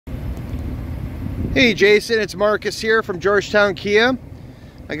Hey Jason, it's Marcus here from Georgetown Kia.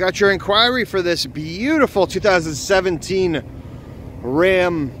 I got your inquiry for this beautiful 2017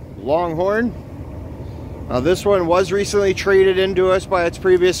 Ram Longhorn. Now this one was recently traded into us by its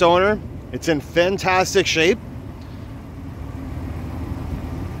previous owner. It's in fantastic shape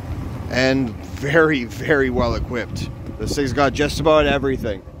and very, very well equipped. This thing's got just about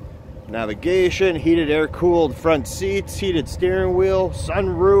everything. Navigation, heated air-cooled front seats, heated steering wheel,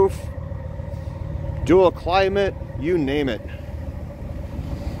 sunroof, dual climate, you name it.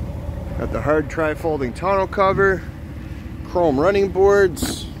 Got the hard tri-folding tonneau cover, chrome running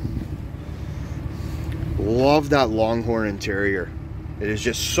boards. Love that Longhorn interior. It is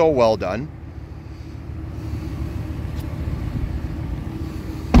just so well done.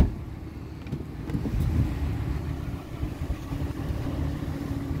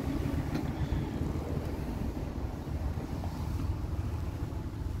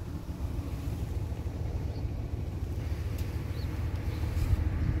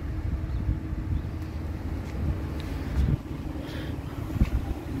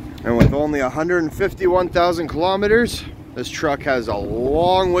 And with only 151,000 kilometers, this truck has a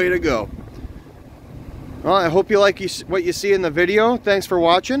long way to go. Well, I hope you like what you see in the video. Thanks for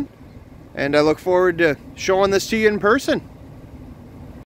watching, and I look forward to showing this to you in person.